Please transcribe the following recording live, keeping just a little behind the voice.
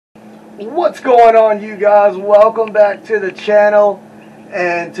What's going on, you guys? Welcome back to the channel,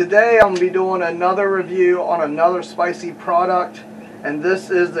 and today I'm going to be doing another review on another spicy product, and this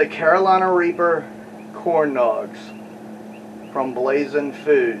is the Carolina Reaper Corn Nugs from Blazing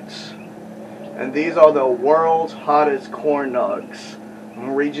Foods. And these are the world's hottest corn nugs. I'm going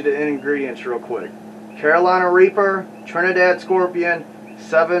to read you the ingredients real quick. Carolina Reaper, Trinidad Scorpion,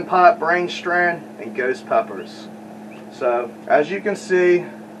 7-pot brain strand, and ghost peppers. So, as you can see,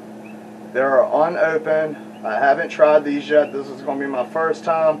 they are unopened. I haven't tried these yet. This is going to be my first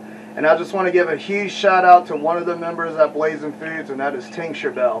time. And I just want to give a huge shout out to one of the members at Blazing Foods, and that is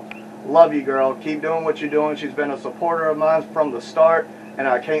Tincture Bell. Love you, girl. Keep doing what you're doing. She's been a supporter of mine from the start, and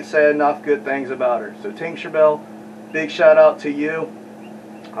I can't say enough good things about her. So Tincture Bell, big shout out to you.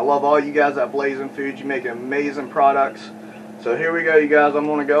 I love all you guys at Blazing Foods. You make amazing products. So here we go, you guys. I'm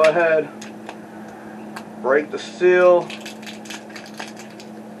going to go ahead, break the seal,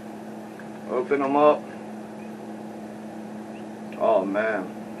 open them up. Oh man,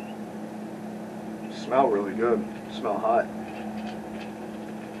 smell really good. Smell hot.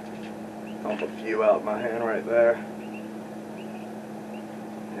 Dump a few out my hand right there.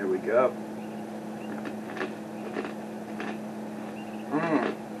 Here we go.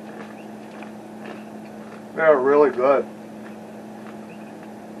 They're really good.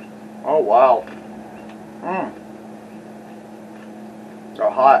 Oh wow. They're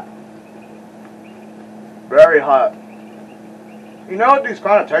hot. Very hot. You know what these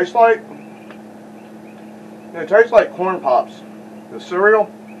kind of taste like? They taste like corn pops. The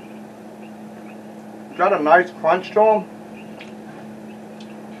cereal. Got a nice crunch to them.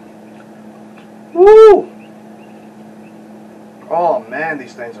 Woo! Oh man,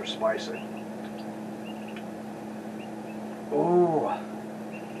 these things are spicy. Ooh.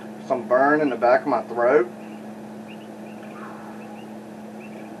 Some burn in the back of my throat.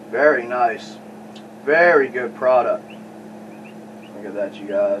 Very nice. Very good product. Look at that, you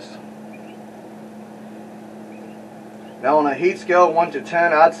guys. Now on a heat scale of 1 to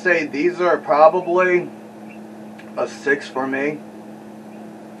 10, I'd say these are probably a 6 for me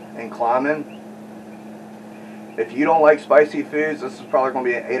in climbing. If you don't like spicy foods, this is probably going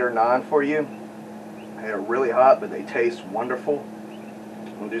to be an 8 or 9 for you. They're really hot, but they taste wonderful.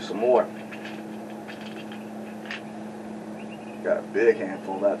 We'll do some more. Got a big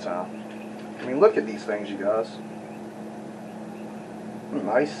handful that time. I mean, look at these things, you guys.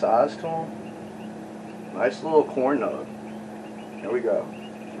 Nice size to them. Nice little corn nug. Here we go.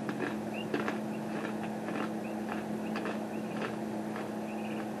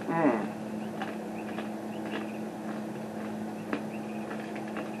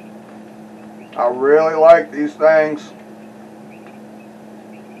 I really like these things.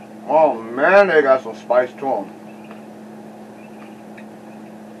 Oh man, they got some spice to them.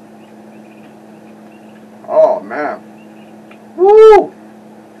 Oh man. Woo!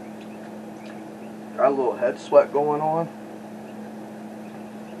 Got a little head sweat going on.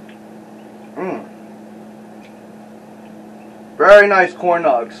 Very nice corn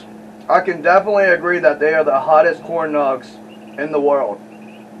nugs. I can definitely agree that they are the hottest corn nugs in the world.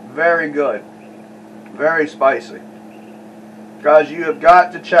 Very good. Very spicy. Guys, you have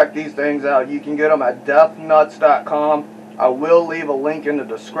got to check these things out. You can get them at deathnuts.com. I will leave a link in the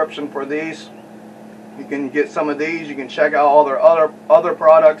description for these. You can get some of these. You can check out all their other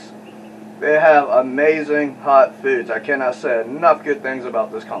products. They have amazing hot foods. I cannot say enough good things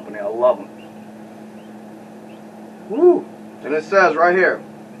about this company. I love them. Woo! And it says right here,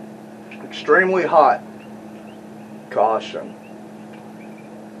 extremely hot. Caution.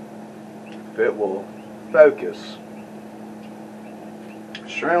 If it will focus.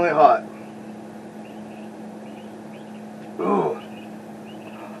 Extremely hot. Ooh.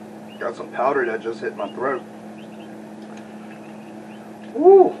 Got some powder that just hit my throat.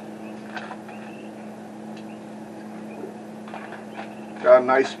 Woo! Got a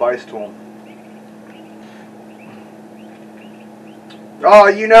nice spice to them. Oh,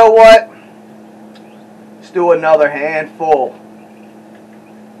 you know what? Let's do another handful.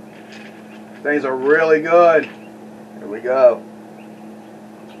 Things are really good. Here we go.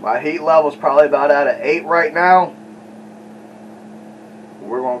 My heat level is probably about at an 8 right now.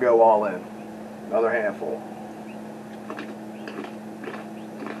 We're going to go all in. Another handful.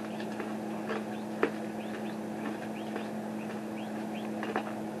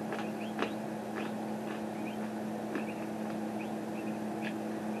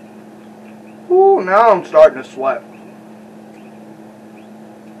 Ooh, now I'm starting to sweat.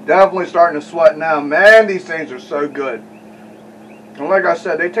 Definitely starting to sweat now. Man, these things are so good. And like I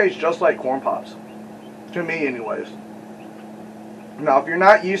said, they taste just like corn pops. To me, anyways. Now, if you're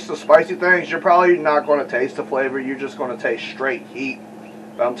not used to spicy things, you're probably not going to taste the flavor. You're just going to taste straight heat.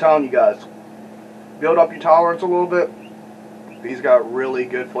 But I'm telling you guys, build up your tolerance a little bit. These got really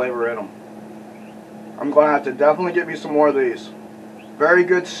good flavor in them. I'm going to have to definitely get me some more of these. Very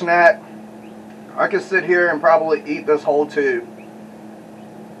good snack. I could sit here and probably eat this whole tube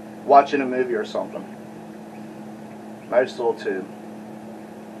watching a movie or something. Nice little tube.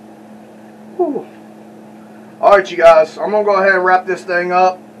 Whew. Alright, you guys, I'm going to go ahead and wrap this thing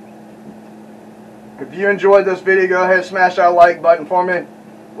up. If you enjoyed this video, go ahead and smash that like button for me.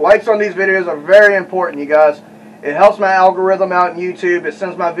 Likes on these videos are very important, you guys. It helps my algorithm out in YouTube. It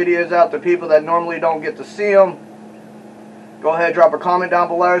sends my videos out to people that normally don't get to see them. Go ahead, drop a comment down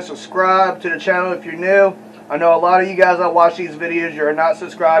below. Subscribe to the channel if you're new. I know a lot of you guys that watch these videos, you're not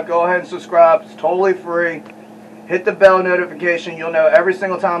subscribed. Go ahead and subscribe. It's totally free. Hit the bell notification. You'll know every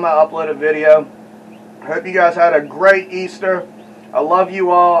single time I upload a video. I hope you guys had a great Easter. I love you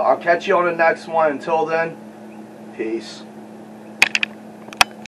all. I'll catch you on the next one. Until then, peace.